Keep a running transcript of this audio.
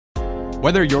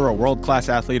Whether you're a world-class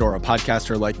athlete or a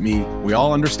podcaster like me, we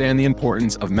all understand the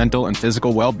importance of mental and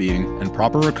physical well-being and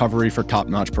proper recovery for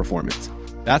top-notch performance.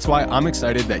 That's why I'm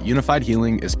excited that Unified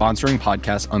Healing is sponsoring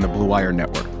podcasts on the Blue Wire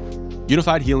Network.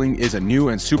 Unified Healing is a new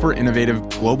and super innovative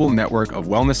global network of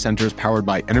wellness centers powered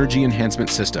by Energy Enhancement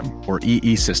System, or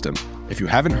EE System. If you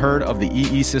haven't heard of the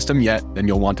EE System yet, then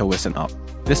you'll want to listen up.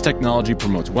 This technology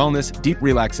promotes wellness, deep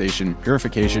relaxation,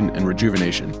 purification, and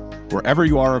rejuvenation. Wherever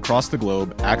you are across the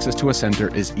globe, access to a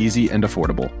center is easy and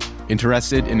affordable.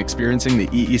 Interested in experiencing the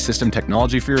EE System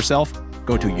technology for yourself?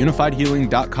 Go to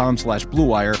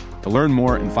unifiedhealing.com/bluewire to learn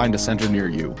more and find a center near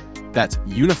you. That's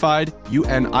unified,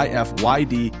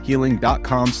 UNIFYD,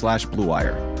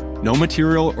 healing.com/bluewire. No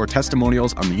material or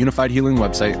testimonials on the Unified Healing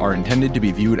website are intended to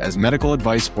be viewed as medical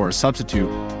advice or a substitute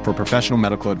for professional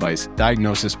medical advice,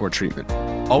 diagnosis, or treatment.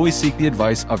 Always seek the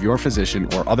advice of your physician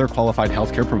or other qualified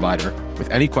healthcare provider with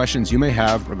any questions you may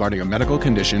have regarding a medical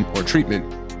condition or treatment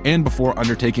and before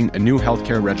undertaking a new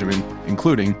healthcare regimen,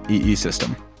 including EE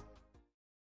System.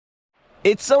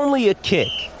 It's only a kick,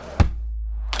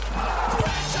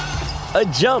 a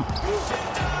jump,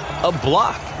 a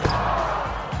block.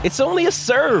 It's only a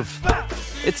serve.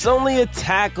 It's only a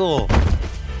tackle,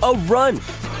 a run.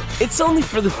 It's only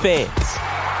for the fans.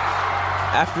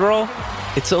 After all,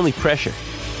 it's only pressure.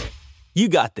 You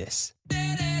got this.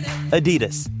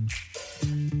 Adidas.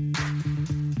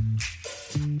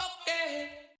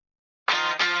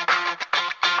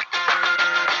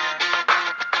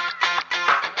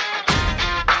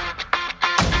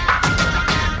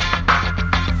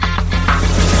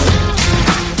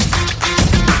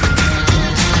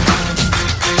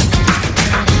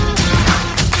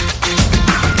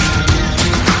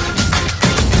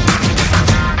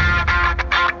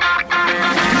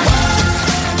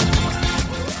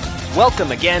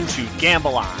 Welcome again to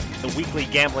Gamble On, the weekly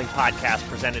gambling podcast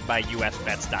presented by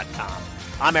USBets.com.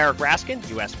 I'm Eric Raskin,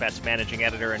 US Bets Managing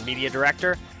Editor and Media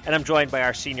Director, and I'm joined by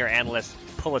our senior analyst,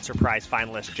 Pulitzer Prize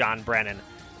finalist, John Brennan.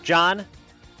 John,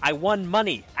 I won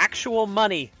money, actual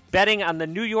money, betting on the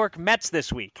New York Mets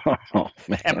this week. Oh,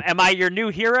 man. Am I your new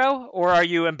hero, or are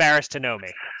you embarrassed to know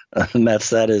me?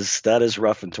 Mets, that is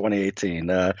rough in 2018.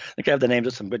 I think I have the names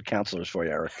of some good counselors for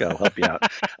you, Eric. I'll help you out.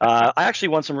 I actually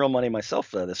won some real money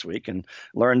myself this week and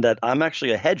learned that I'm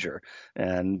actually a hedger.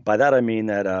 And by that, I mean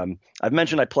that I've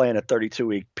mentioned I play in a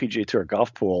 32-week PGA Tour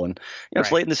golf pool. And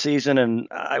it's late in the season, and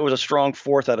I was a strong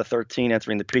 4th out of 13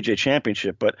 entering the PGA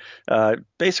Championship. But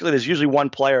basically, there's usually one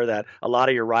player that a lot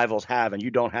of your rivals have, and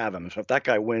you don't have him. So if that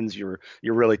guy wins, you're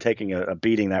really taking a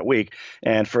beating that week.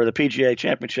 And for the PGA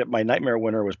Championship, my nightmare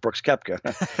winner was Brooks Koepka.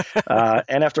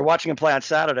 And after watching him play on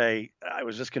Saturday, I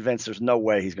was just convinced there's no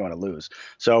way he's going to lose.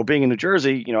 So being in New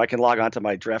Jersey, I can log on to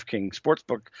my DraftKings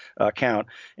Sportsbook account,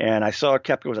 and I saw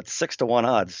Koepka was at 6-1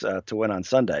 odds to win on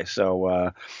Sunday. So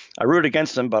I rooted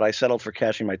against him, but I settled for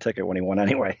cashing my ticket when he won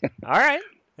anyway. All right.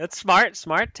 That's smart.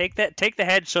 Take the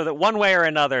hedge so that one way or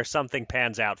another something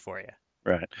pans out for you.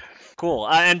 Right. Cool.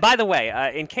 And by the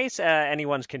way, in case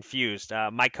anyone's confused,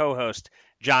 my co-host,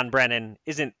 John Brennan,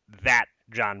 isn't that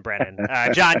John Brennan.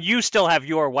 John, you still have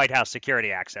your White House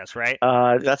security access, right?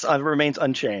 That's remains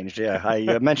unchanged. Yeah,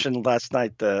 I mentioned last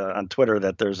night on Twitter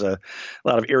that there's a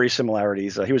lot of eerie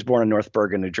similarities. He was born in North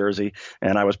Bergen, New Jersey,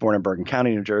 and I was born in Bergen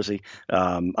County, New Jersey.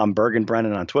 I'm Bergen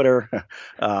Brennan on Twitter.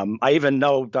 I even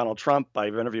know Donald Trump.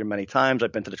 I've interviewed him many times.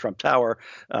 I've been to the Trump Tower,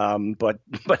 but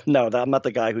no, I'm not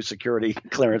the guy whose security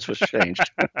clearance was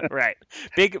changed. Right.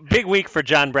 Big week for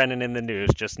John Brennan in the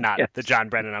news, just not the John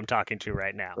Brennan I'm talking to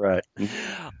right now. Right.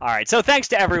 All right. So thanks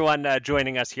to everyone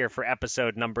joining us here for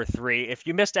episode number 3. If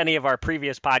you missed any of our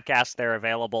previous podcasts, they're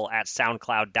available at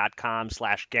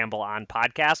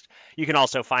soundcloud.com/gambleonpodcast. You can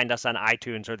also find us on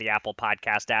iTunes or the Apple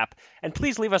Podcast app. And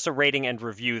please leave us a rating and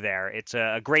review there. It's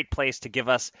a great place to give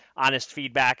us honest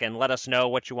feedback and let us know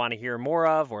what you want to hear more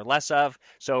of or less of.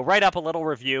 So write up a little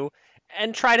review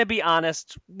and try to be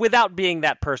honest without being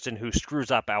that person who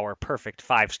screws up our perfect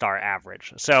 5-star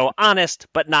average. So honest,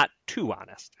 but not too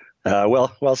honest.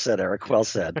 Well said, Eric. Well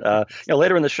said.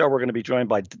 Later in the show, we're going to be joined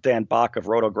by Dan Bach of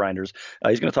Roto Grinders.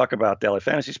 He's going to talk about daily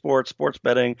fantasy sports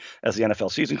betting as the NFL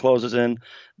season closes in.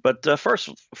 But first,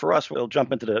 for us, we'll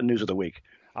jump into the news of the week.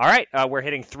 All right. We're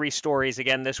hitting 3 stories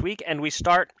again this week, and we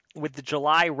start with the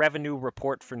July revenue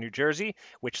report for New Jersey,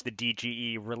 which the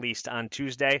DGE released on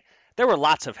Tuesday. There were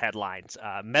lots of headlines.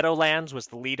 Meadowlands was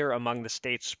the leader among the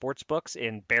state's sports books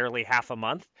in barely half a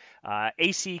month.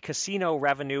 AC casino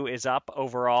revenue is up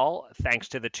overall, thanks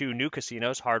to the 2 new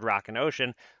casinos, Hard Rock and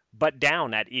Ocean, but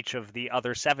down at each of the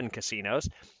other 7 casinos.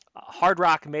 Hard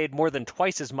Rock made more than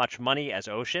twice as much money as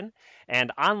Ocean,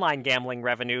 and online gambling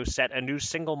revenue set a new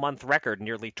single-month record,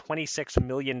 nearly $26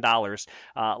 million.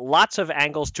 Lots of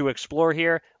angles to explore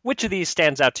here. Which of these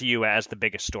stands out to you as the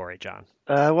biggest story, John?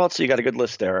 Well, so you got a good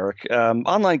list there, Eric.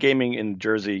 Online gaming in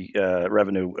Jersey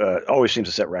revenue always seems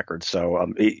to set records.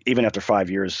 So even after 5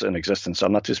 years in existence, so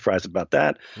I'm not too surprised about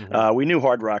that. We knew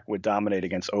Hard Rock would dominate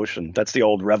against Ocean. That's the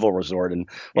old Revel Resort, and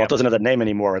It doesn't have that name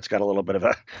anymore. It's got a little bit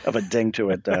of a ding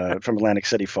to it from Atlantic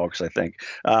City folks, I think.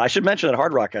 I should mention that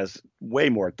Hard Rock has way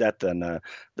more debt than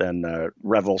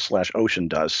Revel/Ocean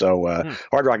does. So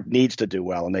Hard Rock needs to do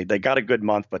well, and they got a good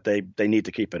month, but they need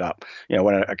to keep it up.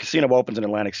 When a casino opens in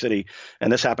Atlantic City,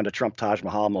 and this happened to Trump Taj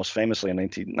Mahal most famously in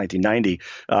 1990,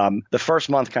 the first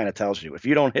month kind of tells you if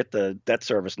you don't hit the debt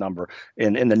service number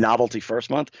in the novelty first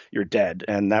month, you're dead,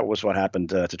 and that was what happened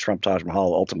to Trump Taj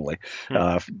Mahal ultimately.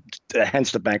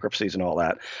 Hence the bankruptcies and all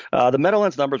that. The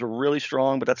Meadowlands numbers were really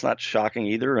strong, but that's not shocking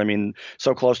either. I mean,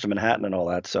 so close to Manhattan and all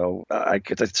that, so I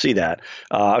could see that.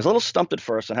 I was a little stumped at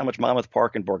first on how much Monmouth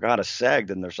Park and Borgata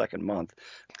sagged in their second month.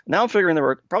 Now I'm figuring there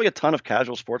were probably a ton of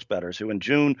casual sports bettors who in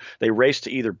June they raced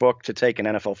to either book to take an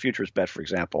NFL futures bet, for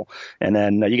example, and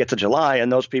then you get to July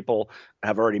and those people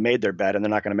have already made their bet and they're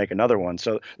not going to make another one.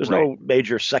 So there's no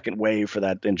major second wave for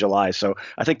that in July. So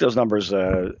I think those numbers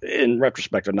in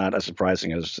retrospect are not as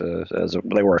surprising as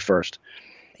they were at first.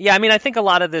 Yeah, I mean, I think a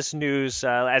lot of this news,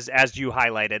 as you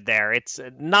highlighted there, it's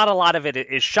not a lot of it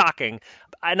is shocking.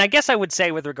 And I guess I would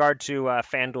say with regard to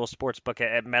FanDuel Sportsbook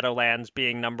at Meadowlands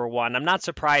being number one, I'm not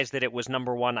surprised that it was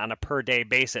number one on a per-day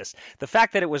basis. The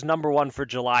fact that it was number one for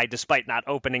July, despite not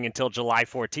opening until July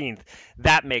 14th,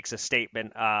 that makes a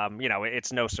statement.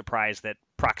 It's no surprise that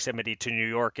proximity to New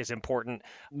York is important,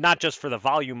 not just for the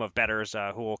volume of bettors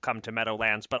who will come to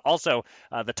Meadowlands, but also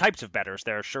the types of bettors.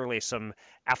 There are surely some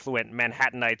affluent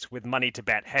Manhattanites with money to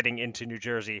bet heading into New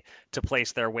Jersey to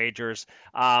place their wagers.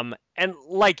 And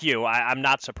like you, I'm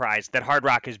not surprised that Hard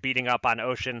Rock is beating up on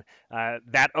Ocean.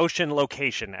 That Ocean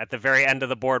location at the very end of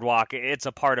the boardwalk, it's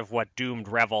a part of what doomed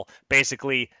Revel.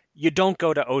 Basically, you don't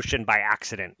go to Ocean by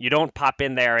accident. You don't pop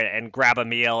in there and grab a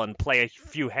meal and play a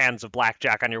few hands of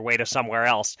blackjack on your way to somewhere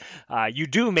else. You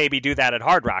do maybe do that at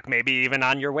Hard Rock, maybe even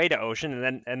on your way to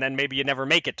Ocean, and then maybe you never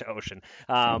make it to Ocean.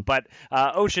 But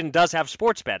Ocean does have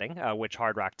sports betting, which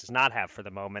Hard Rock does not have for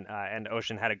the moment, and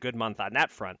Ocean had a good month on that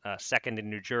front, second in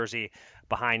New Jersey,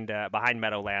 behind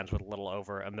Meadowlands with a little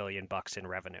over $1 million in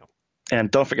revenue. And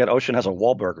don't forget, Ocean has a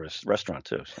Wahlburgers restaurant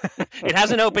too. It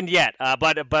hasn't opened yet,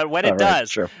 but when it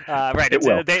does, sure. It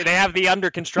will. They have the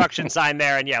under construction sign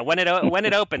there, and when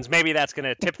it opens, maybe that's going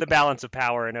to tip the balance of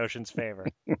power in Ocean's favor.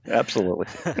 Absolutely.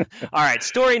 All right,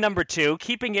 story number 2,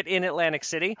 keeping it in Atlantic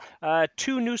City.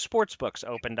 2 new sports books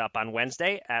opened up on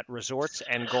Wednesday at Resorts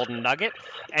and Golden Nugget,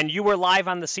 and you were live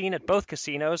on the scene at both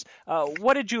casinos.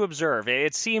 What did you observe?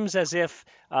 It seems as if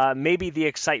maybe the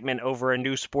excitement over a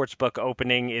new sports book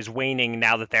opening is waning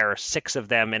now that there are 6 of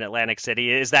them in Atlantic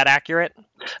City. Is that accurate?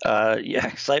 Yeah,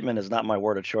 excitement is not my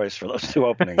word of choice for those 2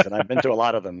 openings, and I've been to a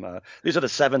lot of them. These are the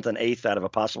 7th and 8th out of a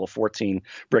possible 14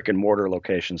 brick and mortar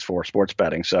locations for sports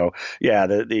betting. So yeah,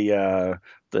 the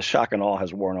shock and awe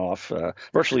has worn off.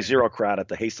 Virtually zero crowd at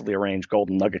the hastily arranged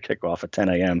Golden Nugget kickoff at 10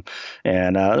 a.m.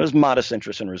 And there's modest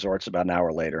interest in Resorts about an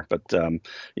hour later. But, I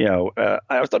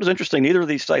thought it was interesting. Neither of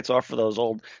these sites offer those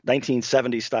old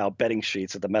 1970s style betting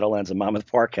sheets that the Meadowlands and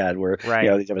Monmouth Park had where, you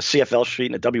have a CFL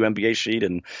sheet and a WNBA sheet.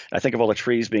 And I think of all the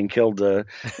trees being killed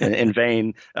in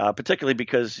vain, particularly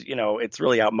because, it's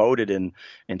really outmoded in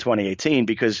 2018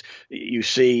 because you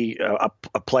see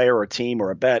a player or a team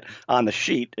or a bet on the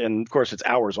sheet. And, of course, it's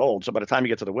hours old, so by the time you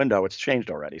get to the window, it's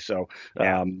changed already. So I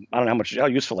don't know how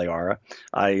useful they are.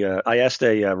 I asked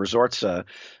a Resorts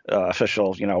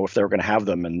official, if they were going to have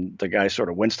them, and the guy sort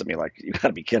of winced at me like, "You got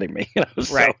to be kidding me!"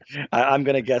 So I'm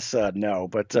going to guess no.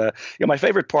 But my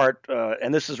favorite part,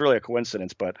 and this is really a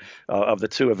coincidence, but of the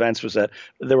 2 events was that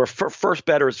there were first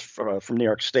bettors from New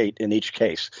York State in each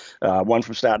case, one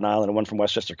from Staten Island and one from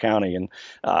Westchester County, and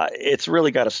it's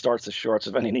really got to start the shorts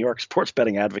of any New York sports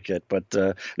betting advocate. But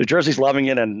New Jersey's loving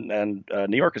it. And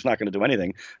New York is not going to do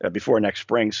anything before next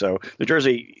spring. So New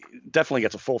Jersey definitely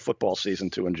gets a full football season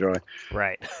to enjoy.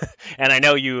 Right. And I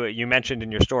know you mentioned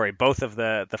in your story, both of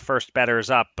the first bettors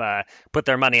up put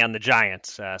their money on the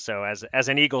Giants. So as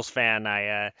an Eagles fan,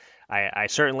 I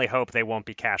certainly hope they won't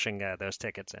be cashing those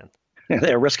tickets in.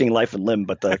 They're risking life and limb,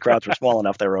 but the crowds were small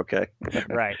enough they were okay.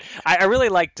 Right. I really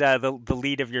liked the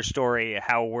lead of your story,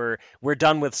 how we're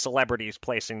done with celebrities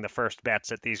placing the first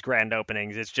bets at these grand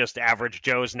openings. It's just average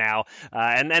Joes now,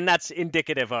 and that's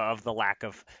indicative of the lack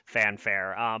of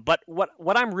fanfare. But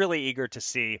what I'm really eager to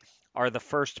see are the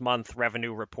first month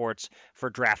revenue reports for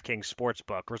DraftKings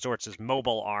Sportsbook, Resorts'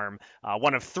 mobile arm,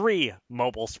 one of 3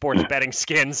 mobile sports betting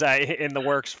skins in the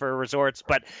works for Resorts.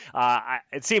 But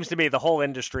it seems to me the whole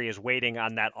industry is waiting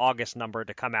on that August number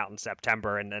to come out in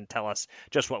September and then tell us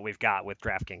just what we've got with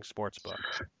DraftKings Sportsbook.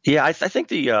 Yeah, I think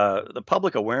the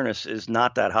public awareness is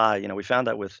not that high. We found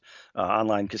that with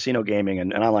online casino gaming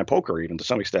and online poker, even to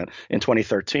some extent, in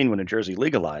 2013 when New Jersey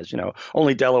legalized.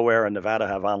 Only Delaware and Nevada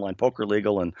have online poker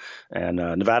legal, and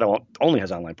Nevada only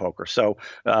has online poker. So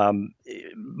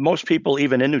most people,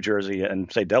 even in New Jersey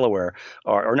and say Delaware,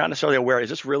 are not necessarily aware. Is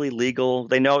this really legal?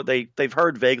 They know they've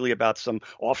heard vaguely about some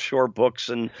offshore books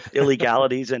and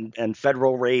illegalities and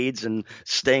federal raids and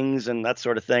stings and that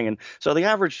sort of thing. And so the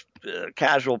average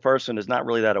casual person is not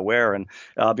really that aware. And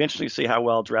it'll be interesting to see how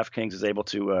well DraftKings is able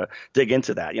to dig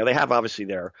into that. They have obviously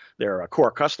their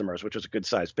core customers, which is a good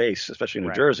sized base, especially in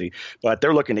New Jersey. But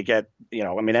they're looking to get,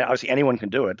 obviously anyone can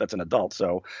do it. That's an adult.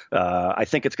 So I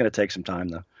think it's going to take some time,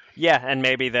 though. Yeah, and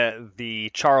maybe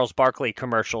the Charles Barkley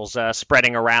commercials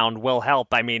spreading around will help.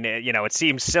 I mean, it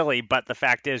seems silly, but the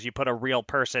fact is you put a real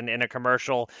person in a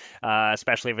commercial,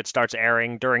 especially if it starts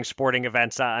airing during sporting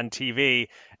events on TV,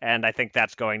 and I think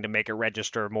that's going to make it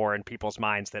register more in people's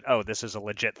minds that, oh, this is a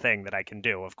legit thing that I can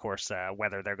do. Of course,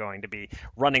 whether they're going to be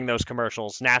running those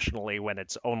commercials nationally when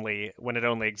it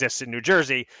only exists in New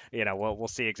Jersey, we'll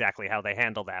see exactly how they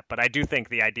handle that. But I do think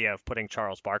the idea of putting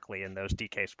Charles Barkley in those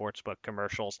DK Sportsbook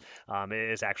commercials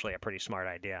is actually a pretty smart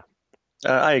idea.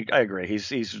 I agree.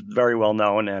 He's very well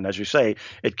known, and as you say,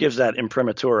 it gives that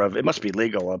imprimatur of it must be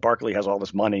legal. Barkley has all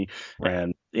this money,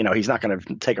 and he's not going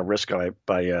to take a risk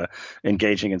by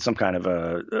engaging in some kind of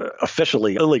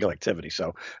officially illegal activity.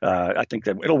 So I think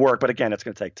that it'll work, but again, it's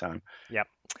going to take time. Yep.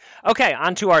 Okay,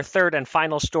 on to our third and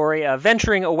final story.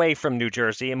 Venturing away from New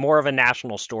Jersey, more of a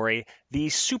national story. The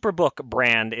Superbook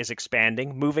brand is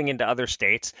expanding, moving into other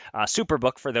states.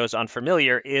 Superbook, for those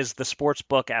unfamiliar, is the sports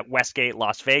book at Westgate,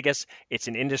 Las Vegas. It's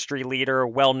an industry leader,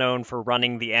 well known for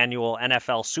running the annual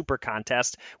NFL Super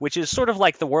Contest, which is sort of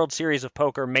like the World Series of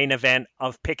Poker main event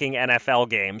of picking NFL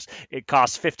games. It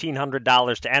costs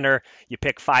 $1,500 to enter. You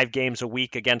pick 5 games a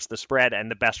week against the spread,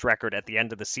 and the best record at the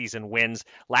end of the season wins.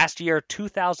 Last year,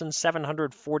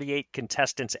 2,748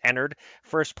 contestants entered.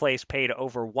 First place paid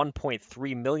over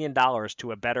 $1.3 million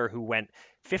to a bettor who went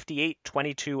 58,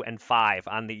 22, and 5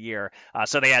 on the year.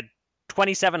 So they had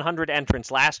 2,700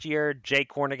 entrants last year. Jay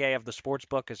Kornegay of the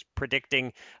Sportsbook is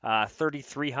predicting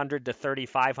 3,300 to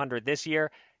 3,500 this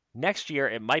year. Next year,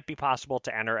 it might be possible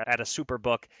to enter at a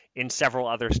Superbook in several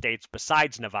other states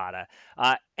besides Nevada.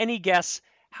 Any guess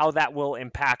how that will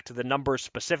impact the numbers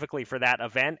specifically for that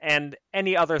event, and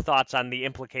any other thoughts on the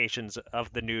implications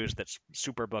of the news that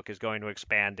Superbook is going to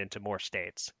expand into more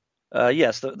states?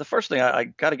 Yes, the first thing I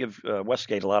got to give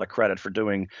Westgate a lot of credit for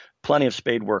doing plenty of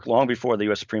spade work long before the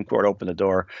U.S. Supreme Court opened the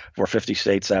door for 50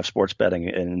 states to have sports betting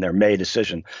in their May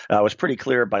decision. It was pretty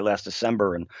clear by last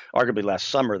December and arguably last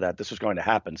summer that this was going to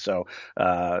happen. So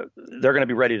they're going to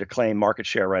be ready to claim market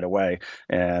share right away,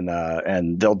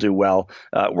 and they'll do well.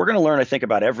 We're going to learn, I think,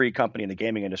 about every company in the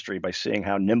gaming industry by seeing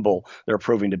how nimble they're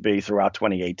proving to be throughout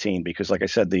 2018. Because, like I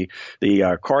said, the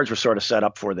cards were sort of set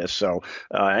up for this. So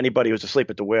anybody who's asleep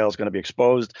at the wheel is going to be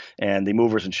exposed, and the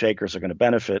movers and shakers are going to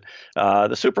benefit.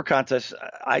 The Super Contest,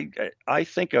 I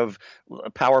think of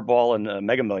Powerball and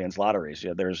Mega Millions lotteries.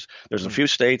 There's a few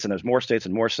states, and there's more states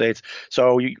and more states.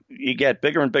 So you get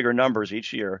bigger and bigger numbers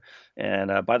each year.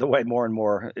 And by the way, more and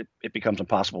more, it becomes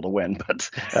impossible to win.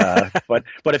 But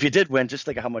if you did win, just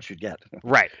think of how much you'd get.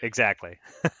 Right, exactly.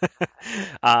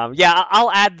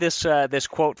 I'll add this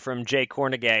quote from Jay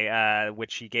Kornegay,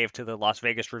 which he gave to the Las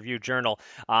Vegas Review-Journal.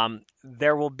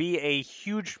 There will be a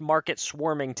huge market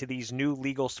swarming to these new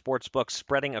legal sports books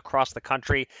spreading across the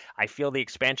country. I feel the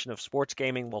expansion of sports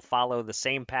gaming will follow the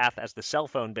same path as the cell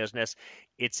phone business.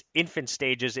 It's infant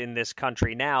stages in this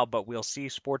country now, but we'll see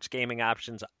sports gaming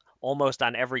options almost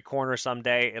on every corner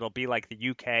someday. It'll be like the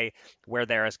UK, where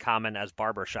they're as common as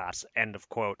barbershops, end of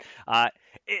quote.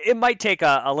 It might take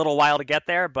a little while to get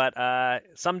there, but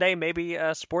someday maybe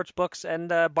sports books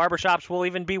and barbershops will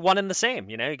even be one and the same.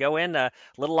 You go in a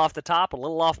little off the top, a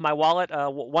little off my wallet,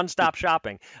 one-stop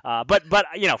shopping. But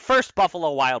first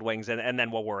Buffalo Wild Wings, and then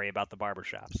we'll worry about the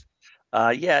barbershops.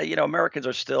 Americans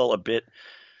are still a bit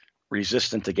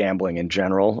resistant to gambling in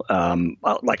general. I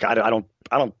don't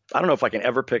I don't know if I can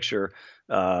ever picture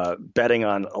betting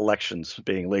on elections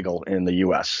being legal in the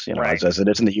U.S. Right. as it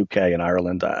is in the U.K. and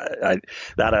Ireland.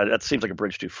 That seems like a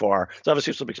bridge too far. There's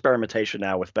obviously some experimentation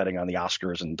now with betting on the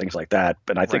Oscars and things like that,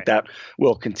 and I think that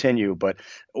will continue. But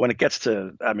when it gets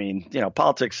to,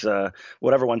 politics,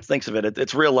 whatever one thinks of it,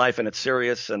 it's real life and it's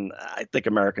serious. And I think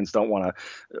Americans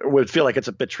would feel like it's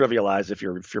a bit trivialized if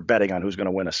you're betting on who's going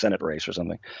to win a Senate race or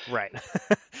something. Right.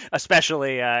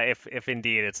 Especially if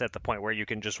indeed it's at the point where you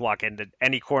can just walk into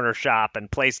any corner shop and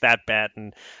place that bet.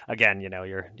 And again,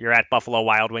 you're at Buffalo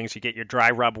Wild Wings, you get your dry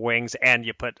rub wings, and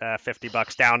you put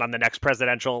 $50 down on the next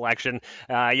presidential election.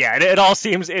 It all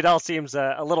seems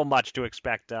a little much to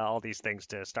expect all these things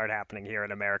to start happening here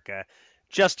in America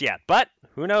just yet. But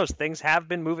who knows? Things have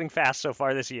been moving fast so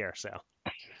far this year. So.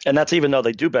 And that's even though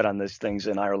they do bet on these things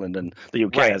in Ireland and the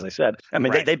UK, as I said. I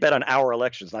mean, they bet on our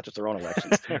elections, not just their own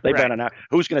elections. They bet on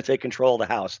who's going to take control of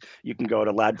the House. You can go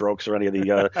to Ladbrokes or any of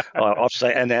the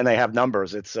offsite, and then they have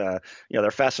numbers. It's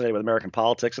they're fascinated with American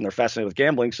politics and they're fascinated with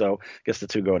gambling, so I guess the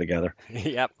two go together.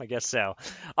 Yep, I guess so.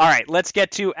 All right, let's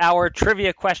get to our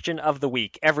trivia question of the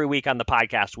week. Every week on the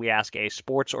podcast, we ask a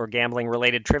sports or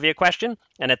gambling-related trivia question,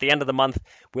 and at the end of the month,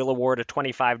 we'll award a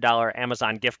 $25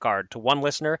 Amazon gift card to one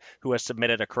listener who has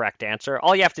submitted a correct answer.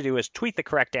 All you have to do is tweet the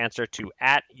correct answer to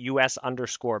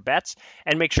 @US_bets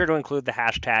and make sure to include the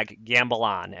hashtag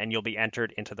GambleOn, and you'll be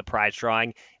entered into the prize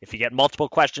drawing. If you get multiple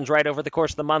questions right over the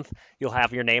course of the month, you'll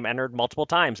have your name entered multiple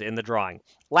times in the drawing.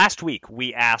 Last week,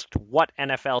 we asked what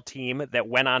NFL team that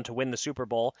went on to win the Super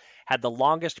Bowl had the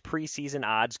longest preseason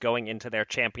odds going into their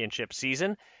championship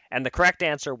season. And the correct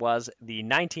answer was the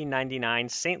 1999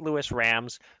 St. Louis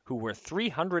Rams, who were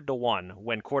 300-1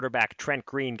 when quarterback Trent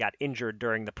Green got injured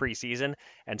during the preseason,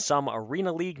 and some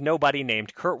Arena League nobody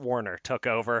named Kurt Warner took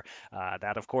over.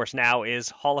 That, of course, now is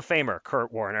Hall of Famer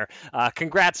Kurt Warner.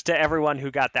 Congrats to everyone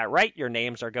who got that right. Your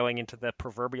names are going into the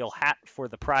proverbial hat for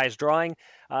the prize drawing.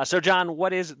 So, John,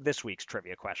 what is this week's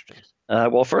trivia question?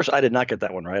 Well, first, I did not get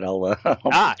that one right.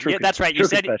 That's right.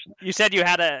 You said you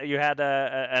had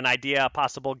an idea, a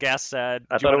possible guess. I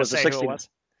thought it was the 69.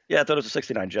 Yeah, I thought it was the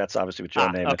 69 Jets, obviously with Joe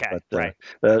Namath. Okay, but right.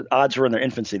 The odds were in their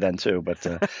infancy then too. But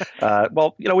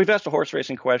we've asked a horse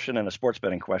racing question and a sports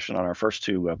betting question on our first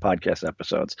two podcast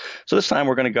episodes. So this time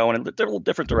we're going to go in a little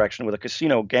different direction with a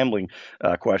casino gambling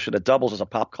question that doubles as a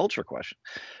pop culture question.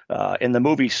 In the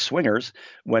movie Swingers,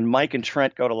 when Mike and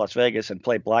Trent go to Las Vegas and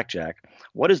play blackjack,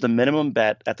 what is the minimum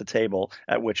bet at the table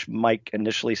at which Mike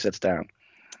initially sits down?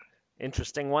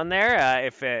 Interesting one there.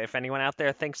 If anyone out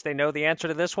there thinks they know the answer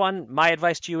to this one, my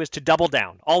advice to you is to double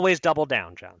down. Always double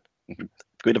down, John.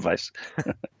 Good advice.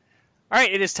 All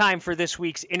right, it is time for this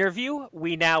week's interview.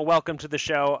 We now welcome to the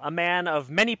show a man of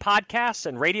many podcasts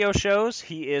and radio shows.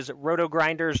 He is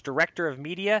RotoGrinders Director of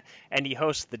Media, and he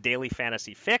hosts the Daily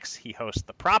Fantasy Fix. He hosts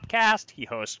the Propcast. He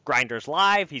hosts Grinders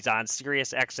Live. He's on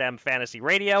Sirius XM Fantasy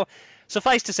Radio.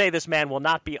 Suffice to say, this man will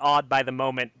not be awed by the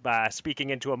moment speaking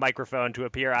into a microphone to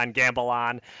appear on Gamble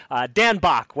On. Dan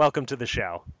Bach, welcome to the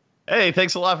show. Hey,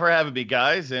 thanks a lot for having me,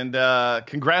 guys, and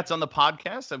congrats on the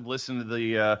podcast. I've listened to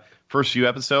the first few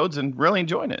episodes and really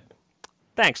enjoying it.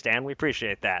 Thanks, Dan. We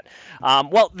appreciate that.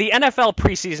 The NFL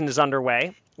preseason is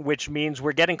underway, which means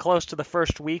we're getting close to the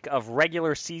first week of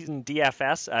regular season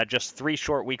DFS, just 3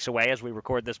 short weeks away as we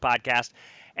record this podcast.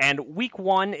 And week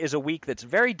 1 is a week that's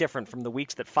very different from the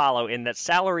weeks that follow in that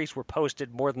salaries were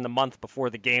posted more than the month before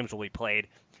the games will be played.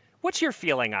 What's your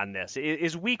feeling on this?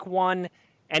 Is week 1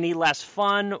 any less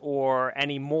fun or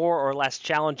any more or less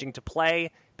challenging to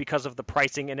play because of the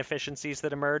pricing inefficiencies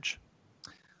that emerge?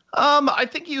 I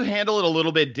think you handle it a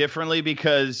little bit differently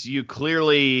because you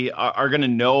clearly are going to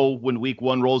know when week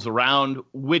 1 rolls around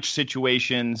which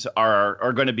situations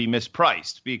are going to be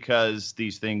mispriced because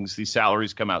these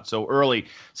salaries come out so early.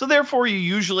 So therefore, you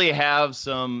usually have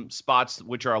some spots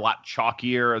which are a lot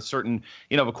chalkier. A certain,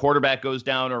 if a quarterback goes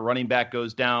down or a running back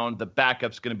goes down, the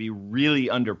backup's going to be really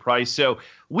underpriced. So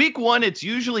week 1, it's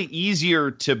usually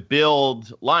easier to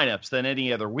build lineups than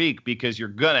any other week because you're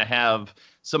going to have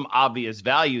some obvious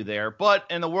value there. But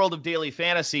in the world of daily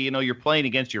fantasy, you're playing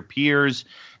against your peers,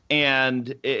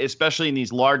 and especially in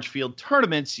these large field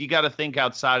tournaments, you got to think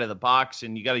outside of the box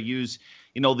and you got to use,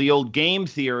 the old game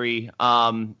theory.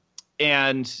 And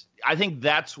I think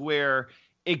that's where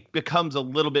it becomes a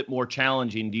little bit more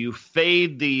challenging. Do you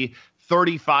fade the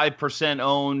 35%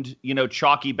 owned,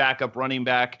 chalky backup running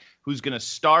back who's going to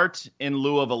start in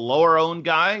lieu of a lower owned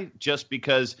guy just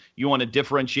because you want to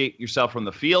differentiate yourself from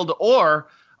the field? Or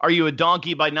are you a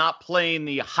donkey by not playing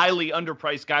the highly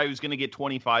underpriced guy who's going to get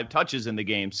 25 touches in the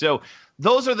game? So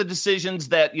those are the decisions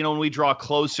that, when we draw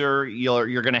closer,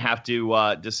 you're going to have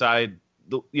to decide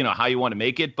how you want to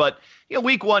make it. But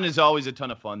week one is always a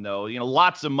ton of fun, though.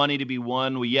 Lots of money to be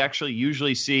won. We actually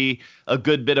usually see a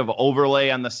good bit of overlay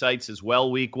on the sites as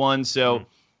well week one. So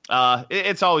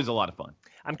it's always a lot of fun.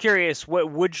 I'm curious,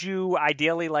 would you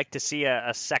ideally like to see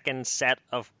a second set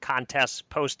of contests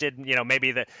posted?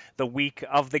 Maybe the week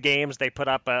of the games, they put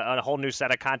up a whole new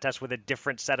set of contests with a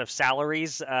different set of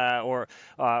salaries, or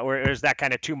is that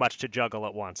kind of too much to juggle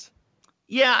at once?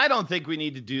 Yeah, I don't think we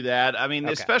need to do that. I mean,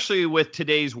 especially with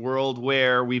today's world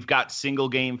where we've got single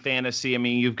game fantasy. I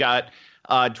mean, you've got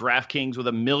DraftKings with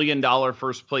 $1 million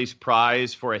first place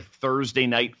prize for a Thursday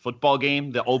night football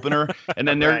game, the opener. And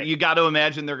then Right. You got to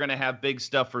imagine they're going to have big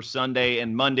stuff for Sunday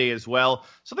and Monday as well.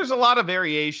 So there's a lot of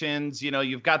variations.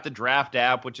 You've got the draft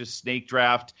app, which is Snake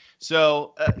Draft.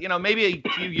 So, maybe a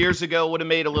few years ago would have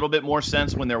made a little bit more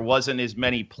sense when there wasn't as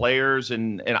many players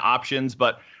and options.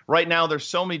 But right now there's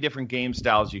so many different game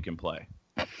styles you can play.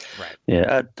 Right.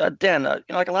 Yeah, Dan,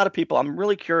 like a lot of people, I'm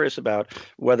really curious about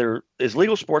whether is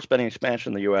legal sports betting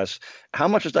expansion in the U.S., how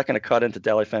much is that going to cut into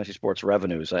daily fantasy sports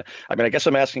revenues? I mean, I guess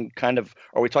I'm asking kind of,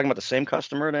 are we talking about the same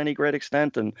customer to any great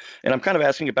extent? And I'm kind of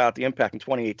asking about the impact in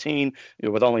 2018,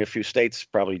 with only a few states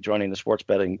probably joining the sports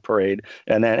betting parade,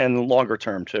 and longer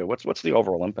term too. What's the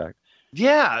overall impact?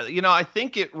 Yeah, I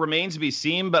think it remains to be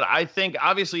seen, but I think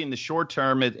obviously in the short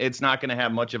term, it's not going to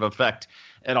have much of effect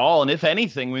at all. And if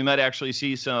anything, we might actually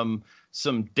see some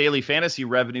daily fantasy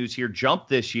revenues here jump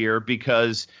this year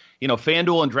because,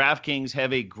 FanDuel and DraftKings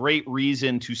have a great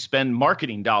reason to spend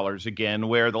marketing dollars again,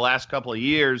 where the last couple of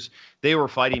years they were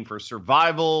fighting for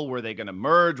survival. Were they going to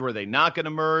merge? Were they not going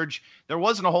to merge? There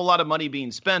wasn't a whole lot of money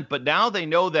being spent, but now they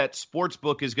know that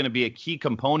sportsbook is going to be a key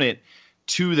component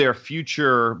to their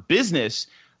future business.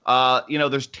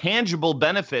 There's tangible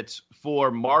benefits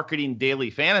for marketing daily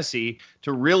fantasy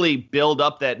to really build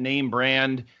up that name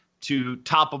brand to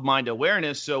top of mind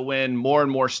awareness. So when more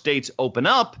and more states open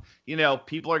up,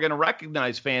 people are going to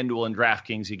recognize FanDuel and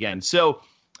DraftKings again. So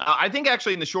I think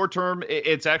actually in the short term,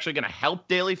 it's actually going to help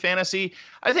daily fantasy.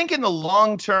 I think in the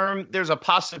long term, there's a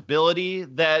possibility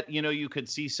that, you could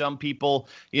see some people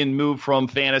move from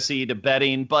fantasy to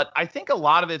betting. But I think a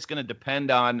lot of it's going to depend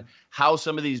on how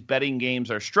some of these betting games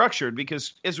are structured,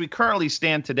 because as we currently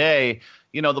stand today,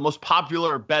 the most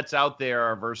popular bets out there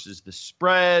are versus the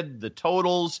spread, the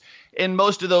totals, and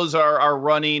most of those are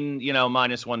running,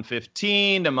 minus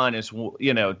 115 to minus,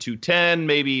 210.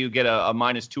 Maybe you get a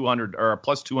minus 200 or a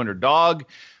plus 200 dog.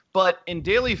 But in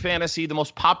daily fantasy, the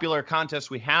most popular contests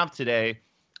we have today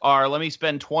are, let me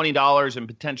spend $20 and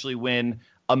potentially win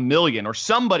 $1 million, or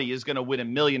somebody is going to win $1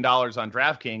 million on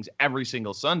DraftKings every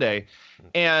single Sunday.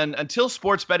 And until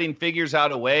sports betting figures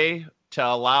out a way to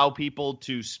allow people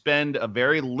to spend a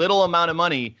very little amount of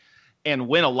money and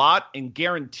win a lot and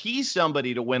guarantee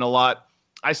somebody to win a lot,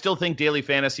 I still think daily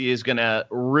fantasy is going to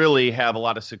really have a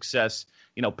lot of success,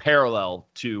 parallel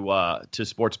to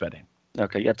sports betting.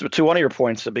 Okay, yeah. To one of your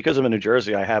points, because I'm in New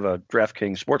Jersey, I have a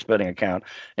DraftKings sports betting account,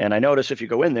 and I notice if you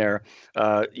go in there,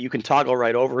 you can toggle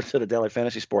right over to the daily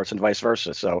fantasy sports and vice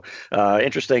versa. So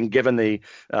interesting, given the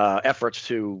efforts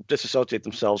to disassociate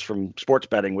themselves from sports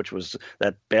betting, which was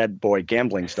that bad boy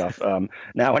gambling stuff.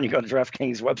 Now, when you go to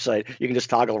DraftKings website, you can just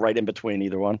toggle right in between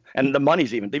either one, and the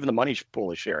money's even the money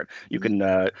pool is shared. You can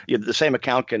the same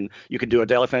account you can do a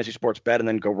daily fantasy sports bet and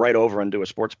then go right over and do a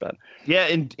sports bet. Yeah,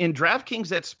 in DraftKings,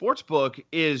 that sports book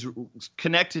is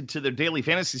connected to their daily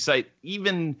fantasy site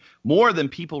even more than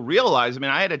people realize. I mean,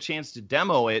 I had a chance to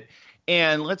demo it,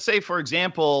 and let's say, for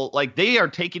example, like they are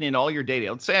taking in all your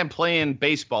data. Let's say I'm playing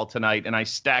baseball tonight and I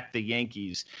stack the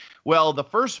Yankees. Well, the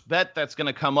first bet that's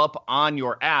going to come up on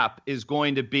your app is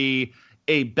going to be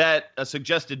a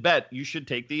suggested bet. You should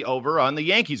take the over on the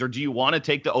Yankees, or do you want to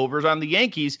take the overs on the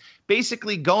Yankees?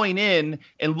 Basically going in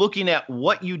and looking at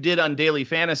what you did on daily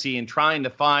fantasy and trying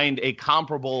to find a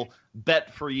comparable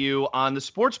bet for you on the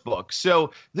sports book.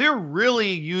 So they're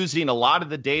really using a lot of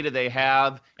the data they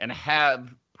have and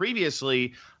have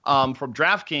previously from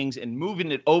DraftKings and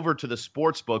moving it over to the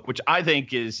sports book, which I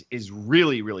think is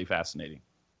really, really fascinating.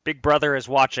 Big Brother is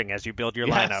watching as you build your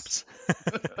lineups.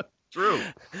 True.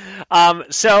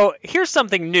 So here's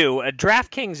something new.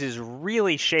 DraftKings is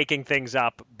really shaking things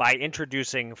up by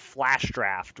introducing Flash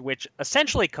Draft, which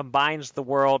essentially combines the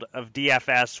world of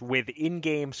DFS with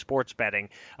in-game sports betting.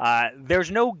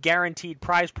 There's no guaranteed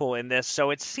prize pool in this,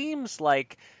 so it seems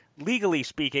like, legally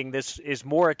speaking, this is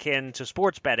more akin to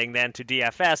sports betting than to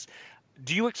DFS.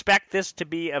 Do you expect this to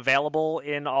be available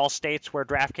in all states where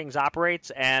DraftKings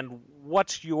operates? And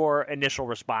what's your initial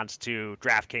response to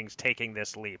DraftKings taking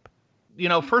this leap?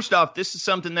 first off, this is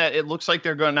something that it looks like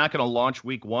they're not going to launch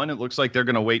week 1. It looks like they're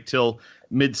going to wait till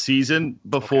mid-season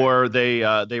before they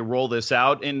roll this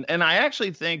out. And I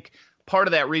actually think part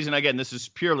of that reason, again, this is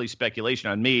purely speculation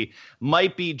on me,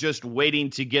 might be just waiting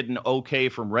to get an okay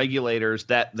from regulators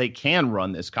that they can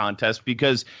run this contest,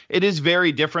 because it is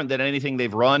very different than anything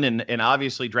they've run. And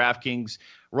obviously DraftKings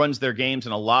runs their games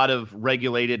in a lot of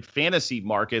regulated fantasy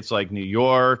markets like New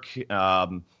York,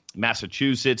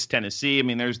 Massachusetts, Tennessee. I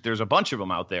mean, there's a bunch of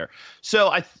them out there.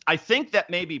 So I think that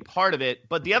may be part of it.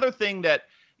 But the other thing that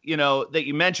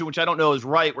you mentioned, which I don't know is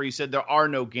right, where you said there are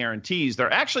no guarantees.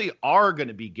 There actually are going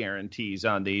to be guarantees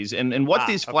on these. And what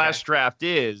these flash draft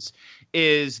is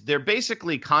they're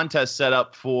basically contests set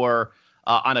up for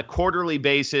on a quarterly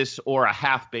basis or a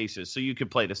half basis. So you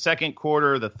could play the second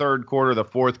quarter, the third quarter, the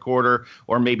fourth quarter,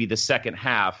 or maybe the second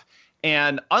half.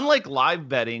 And unlike live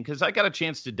betting, because I got a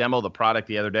chance to demo the product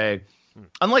the other day,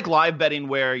 unlike live betting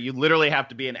where you literally have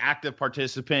to be an active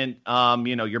participant,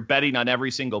 you're betting on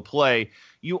every single play,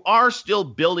 you are still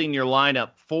building your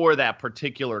lineup for that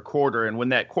particular quarter. And when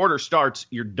that quarter starts,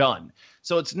 you're done.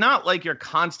 So it's not like you're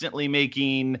constantly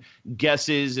making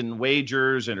guesses and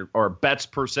wagers or bets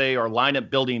per se, or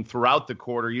lineup building throughout the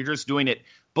quarter. You're just doing it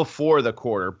before the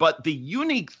quarter. But the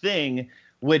unique thing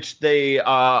which they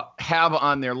have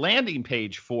on their landing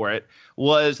page for it,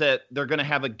 was that they're going to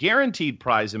have a guaranteed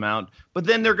prize amount, but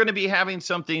then they're going to be having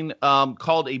something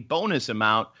called a bonus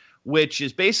amount, which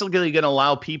is basically going to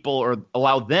allow people or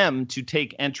allow them to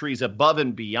take entries above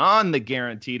and beyond the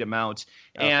guaranteed amounts.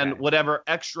 Okay. And whatever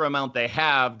extra amount they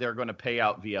have, they're going to pay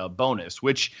out via a bonus,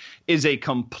 which is a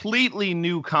completely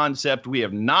new concept we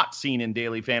have not seen in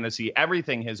daily fantasy.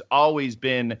 Everything has always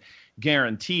been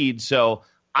guaranteed. So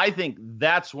I think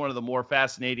that's one of the more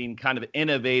fascinating kind of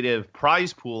innovative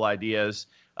prize pool ideas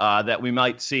that we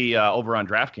might see over on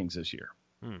DraftKings this year.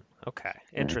 Okay.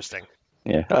 Interesting.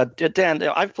 Yeah. Dan,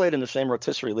 I've played in the same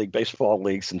rotisserie league baseball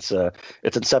league since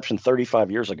its inception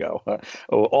 35 years ago.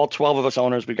 All 12 of us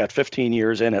owners, we've got 15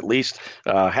 years in at least.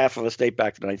 Half of us date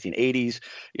back to the 1980s.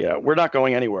 Yeah, we're not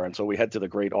going anywhere until we head to the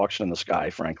great auction in the sky,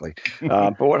 frankly.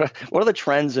 But what are the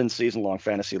trends in season-long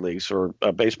fantasy leagues for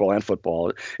baseball and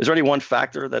football? Is there any one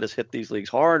factor that has hit these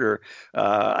leagues hard? Or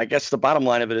I guess the bottom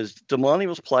line of it is, do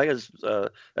millennials play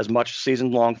as much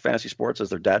season-long fantasy sports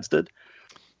as their dads did?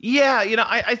 Yeah,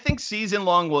 I think season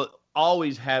long will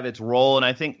always have its role. And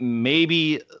I think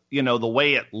maybe, the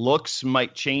way it looks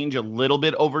might change a little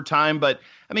bit over time. But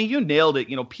I mean, you nailed it.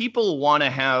 People want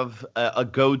to have a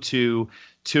go-to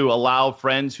to allow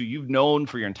friends who you've known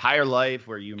for your entire life,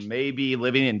 where you may be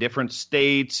living in different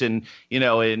states and,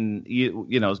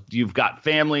 you've got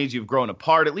families, you've grown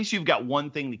apart. At least you've got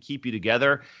one thing to keep you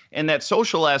together. And that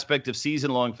social aspect of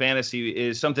season-long fantasy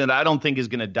is something that I don't think is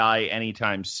going to die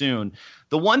anytime soon.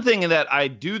 The one thing that I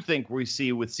do think we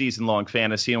see with season-long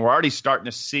fantasy, and we're already starting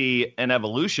to see an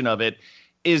evolution of it,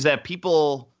 is that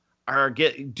people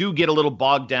do get a little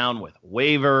bogged down with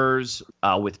waivers,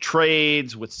 with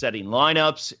trades, with setting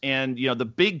lineups. And, the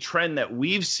big trend that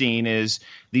we've seen is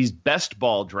these best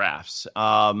ball drafts.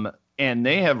 And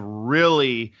they have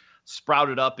really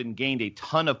sprouted up and gained a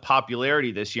ton of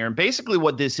popularity this year. And basically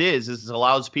what this is it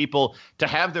allows people to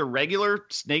have their regular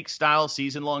snake-style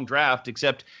season-long draft,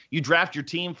 except you draft your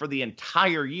team for the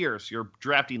entire year. So you're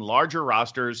drafting larger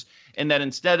rosters, and then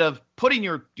instead of putting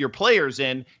your players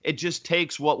in, it just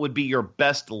takes what would be your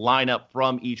best lineup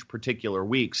from each particular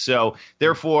week. So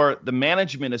therefore, the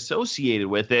management associated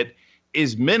with it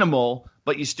is minimal,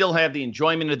 but you still have the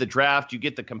enjoyment of the draft. You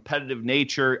get the competitive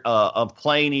nature of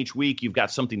playing each week. You've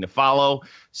got something to follow.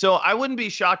 So I wouldn't be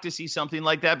shocked to see something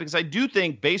like that, because I do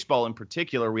think baseball in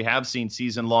particular, we have seen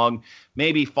season long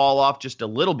maybe fall off just a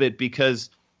little bit, because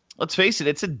let's face it,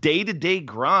 it's a day-to-day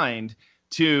grind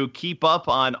to keep up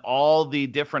on all the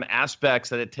different aspects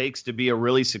that it takes to be a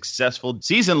really successful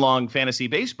season-long fantasy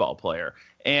baseball player.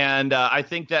 And I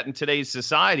think that in today's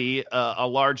society, a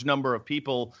large number of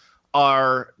people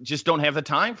just don't have the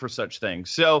time for such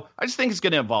things. So I just think it's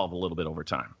going to evolve a little bit over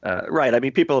time. Right. I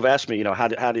mean, people have asked me, how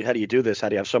do you do this? How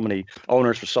do you have so many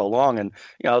owners for so long? And,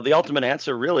 the ultimate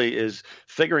answer really is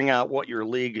figuring out what your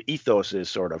league ethos is,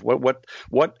 sort of.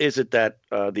 What is it that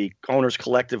the owners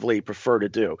collectively prefer to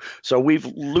do? So we've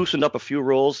loosened up a few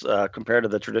rules compared to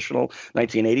the traditional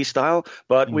 1980s style,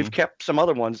 but we've kept some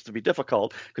other ones to be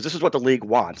difficult, because this is what the league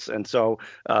wants. And so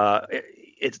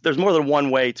there's more than one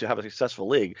way to have a successful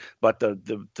league, but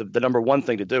the number one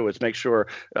thing to do is make sure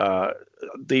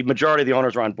the majority of the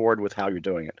owners are on board with how you're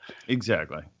doing it.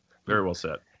 Exactly. Very well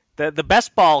said. The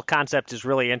best ball concept is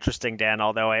really interesting, Dan.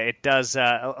 Although it does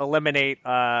eliminate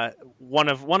one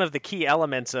of the key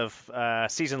elements of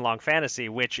season-long fantasy,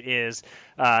 which is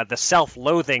the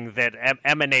self-loathing that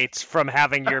emanates from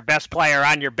having your best player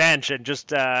on your bench and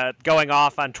just going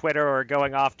off on Twitter or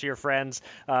going off to your friends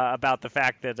about the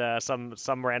fact that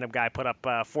some random guy put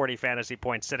up 40 fantasy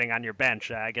points sitting on your bench.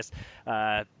 I guess.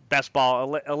 Best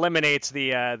ball eliminates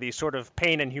the sort of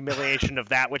pain and humiliation of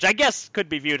that, which I guess could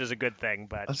be viewed as a good thing.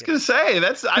 But I was going to say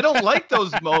I don't like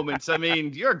those moments. I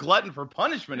mean, you're a glutton for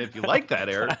punishment if you like that,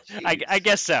 Eric. I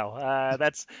guess so.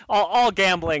 That's all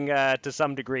gambling to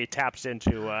some degree taps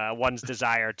into one's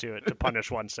desire to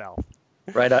punish oneself.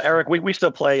 Right, Eric. We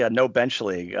still play no bench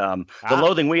league. The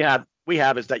loathing we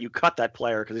have is that you cut that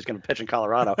player because he's going to pitch in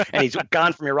Colorado and he's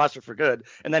gone from your roster for good,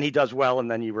 and then he does well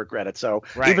and then you regret it. So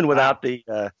even without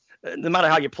no matter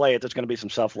how you play it, there's going to be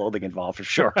some self-loathing involved for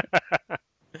sure.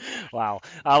 Wow.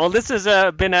 Well, this has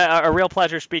been a real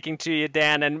pleasure speaking to you,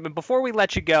 Dan. And before we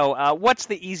let you go, what's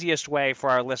the easiest way for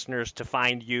our listeners to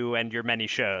find you and your many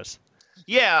shows?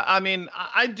 Yeah, I mean,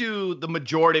 I do the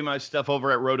majority of my stuff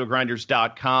over at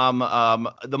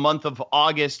rotogrinders.com. The month of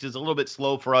August is a little bit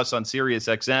slow for us on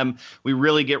SiriusXM. We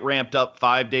really get ramped up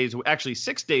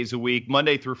 6 days a week,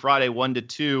 Monday through Friday, 1 to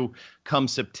 2 come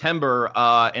September.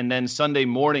 And then Sunday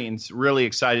mornings, really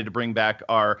excited to bring back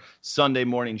our Sunday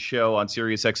morning show on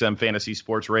SiriusXM Fantasy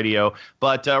Sports Radio.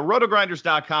 But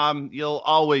rotogrinders.com, you'll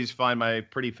always find my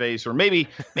pretty face, or maybe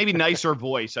nicer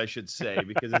voice, I should say,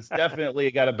 because it's definitely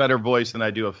got a better voice than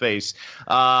I do a face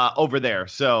over there.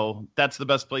 So that's the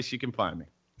best place you can find me.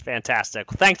 Fantastic.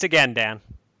 Thanks again, Dan.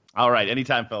 All right.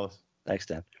 Anytime, fellas. Thanks,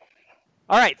 Dan.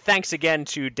 All right, thanks again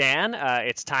to Dan.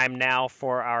 It's time now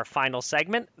for our final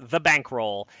segment, The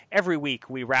Bankroll. Every week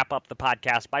we wrap up the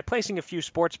podcast by placing a few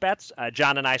sports bets.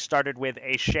 John and I started with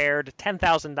a shared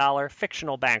 $10,000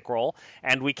 fictional bankroll,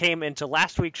 and we came into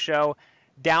last week's show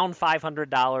down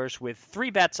 $500 with 3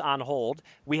 bets on hold.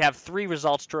 We have 3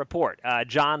 results to report.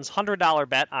 John's $100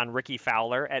 bet on Ricky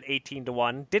Fowler at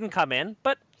 18-1 didn't come in,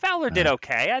 but Fowler did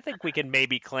okay. I think we can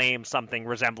maybe claim something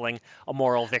resembling a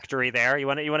moral victory there. You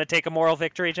want to take a moral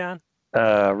victory, John?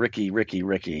 Ricky.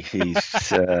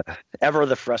 He's ever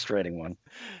the frustrating one.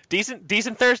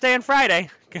 Decent Thursday and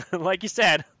Friday, like you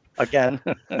said. Again.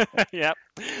 Yep.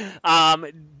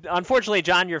 Unfortunately,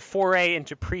 John, your foray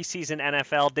into preseason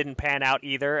NFL didn't pan out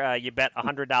either. You bet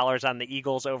 $100 on the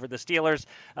Eagles over the Steelers.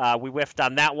 We whiffed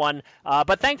on that one.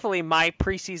 But thankfully, my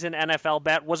preseason NFL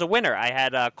bet was a winner. I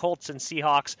had Colts and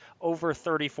Seahawks over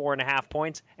 34.5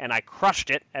 points, and I crushed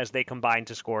it as they combined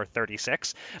to score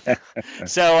 36.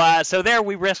 So there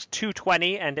we risked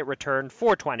 $220, and it returned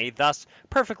 $420, thus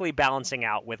perfectly balancing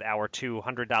out with our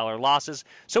 $200 losses.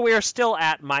 So we are still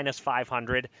at minus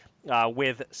 500.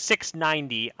 With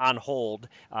 690 on hold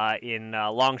in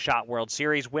Long Shot World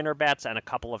Series winner bets and a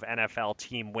couple of NFL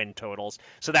team win totals.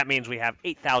 So that means we have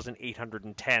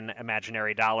 8,810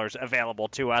 imaginary dollars available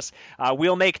to us.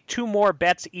 We'll make 2 more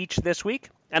bets each this week,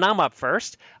 and I'm up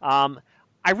first.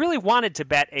 I really wanted to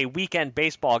bet a weekend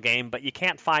baseball game, but you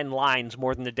can't find lines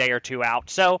more than a day or 2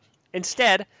 out. So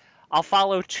instead, I'll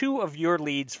follow 2 of your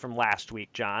leads from last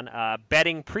week, John,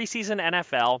 betting preseason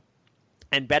NFL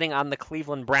and betting on the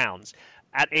Cleveland Browns.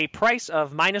 At a price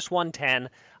of minus 110,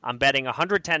 I'm betting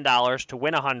 $110 to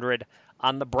win 100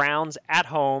 on the Browns at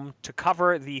home to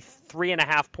cover the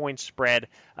 3.5-point spread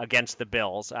against the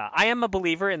Bills. I am a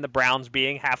believer in the Browns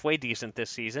being halfway decent this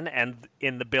season and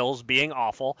in the Bills being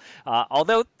awful,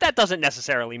 although that doesn't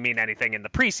necessarily mean anything in the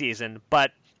preseason,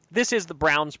 but this is the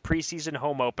Browns' preseason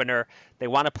home opener. They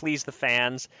want to please the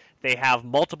fans. They have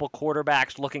multiple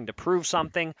quarterbacks looking to prove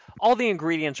something. All the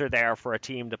ingredients are there for a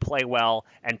team to play well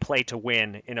and play to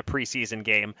win in a preseason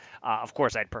game. Of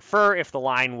course, I'd prefer if the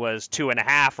line was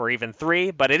 2.5 or even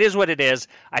 3, but it is what it is.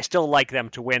 I still like them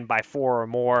to win by 4 or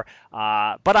more,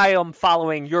 but I am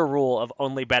following your rule of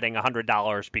only betting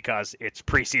 $100 because it's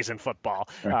preseason football.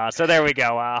 So there we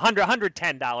go,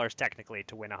 $110 technically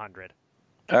to win 100.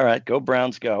 All right, go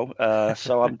Browns, go.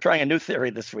 So I'm trying a new theory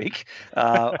this week.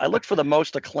 I looked for the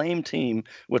most acclaimed team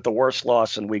with the worst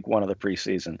loss in week 1 of the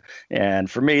preseason.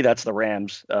 And for me, that's the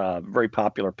Rams, very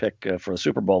popular pick for the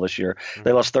Super Bowl this year.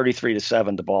 They lost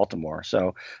 33-7 to Baltimore.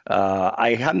 So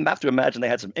I have to imagine they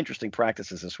had some interesting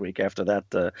practices this week after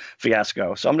that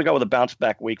fiasco. So I'm going to go with a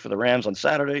bounce-back week for the Rams on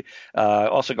Saturday,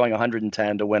 also going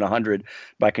 110 to win 100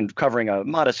 by covering a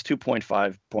modest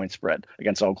 2.5-point spread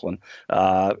against Oakland.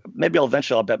 Maybe I'll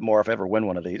I'll bet more if I ever win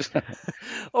one of these.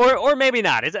 or maybe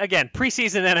not. It's, again,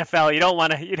 preseason NFL. You don't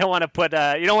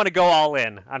want to go all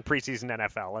in on preseason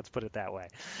NFL. Let's put it that way.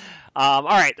 All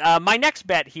right, my next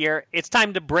bet here. It's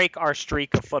time to break our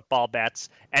streak of football bets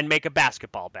and make a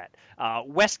basketball bet.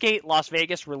 Westgate Las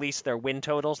Vegas released their win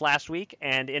totals last week,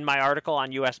 and in my article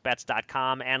on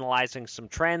usbets.com analyzing some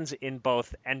trends in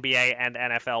both NBA and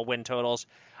NFL win totals,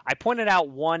 I pointed out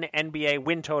one NBA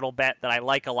win total bet that I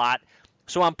like a lot,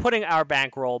 so I'm putting our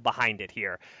bankroll behind it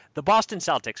here. The Boston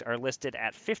Celtics are listed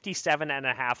at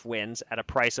 57.5 wins at a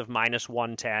price of minus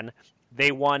 110.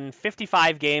 They won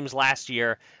 55 games last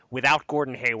year without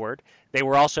Gordon Hayward. They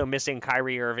were also missing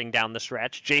Kyrie Irving down the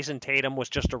stretch. Jason Tatum was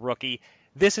just a rookie.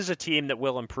 This is a team that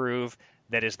will improve,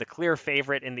 that is the clear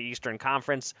favorite in the Eastern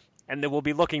Conference, and that will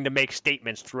be looking to make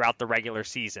statements throughout the regular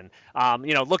season.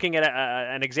 Looking at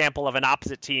an example of an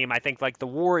opposite team, I think like the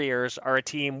Warriors are a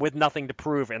team with nothing to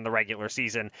prove in the regular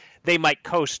season. They might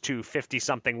coast to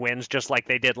 50-something wins just like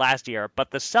they did last year,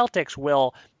 but the Celtics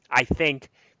will, I think,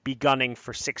 be gunning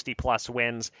for 60-plus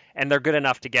wins, and they're good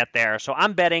enough to get there. So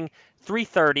I'm betting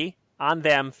 330 on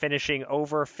them finishing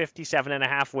over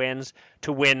 57.5 wins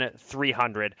to win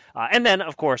 300. And then,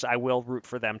 of course, I will root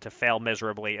for them to fail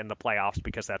miserably in the playoffs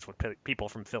because that's what people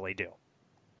from Philly do.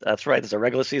 That's right. It's a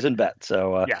regular season bet.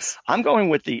 So yes. I'm going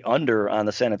with the under on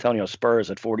the San Antonio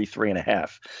Spurs at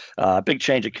 43.5. Big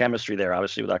change of chemistry there,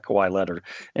 obviously, with that Kawhi Leonard.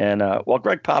 And while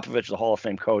Greg Popovich is a Hall of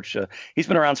Fame coach, he's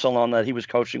been around so long that he was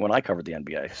coaching when I covered the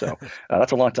NBA. So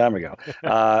that's a long time ago.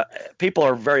 People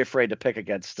are very afraid to pick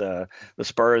against the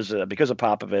Spurs because of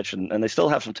Popovich, and they still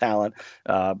have some talent.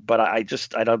 But I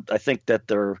think that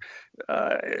they're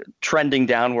trending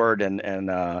downward, and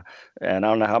I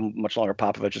don't know how much longer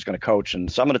Popovich is going to coach,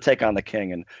 and so I'm going to take on the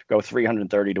King and go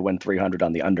 330 to win 300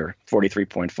 on the under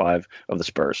 43.5 of the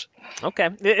Spurs. Okay,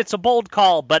 it's a bold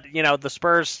call, but the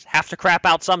Spurs have to crap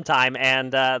out sometime,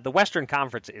 and the Western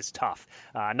Conference is tough.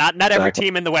 Not every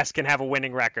team in the West can have a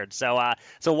winning record. So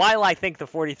while I think the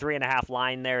 43.5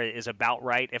 line there is about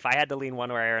right, if I had to lean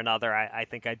one way or another, I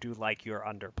think I do like your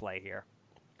underplay here.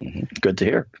 Good to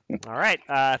hear. All right.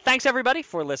 Thanks, everybody,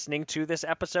 for listening to this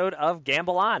episode of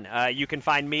Gamble On. You can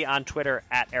find me on Twitter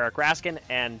at Eric Raskin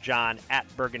and John at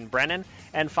Bergen Brennan,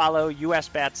 and follow US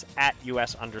Bets at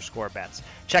US_bets.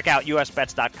 Check out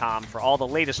usbets.com for all the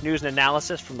latest news and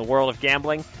analysis from the world of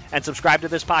gambling, and subscribe to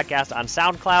this podcast on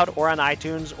SoundCloud or on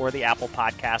iTunes or the Apple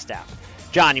Podcast app.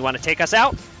 John, you want to take us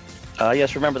out?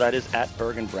 Yes, remember that is at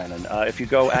Bergen Brennan. If you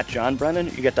go at John Brennan,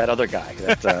 you get that other guy.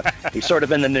 He's sort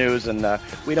of in the news, and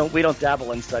we don't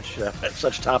dabble in such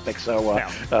topics.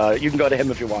 So you can go to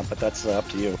him if you want, but that's up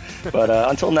to you. But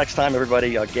until next time,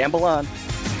 everybody, gamble on.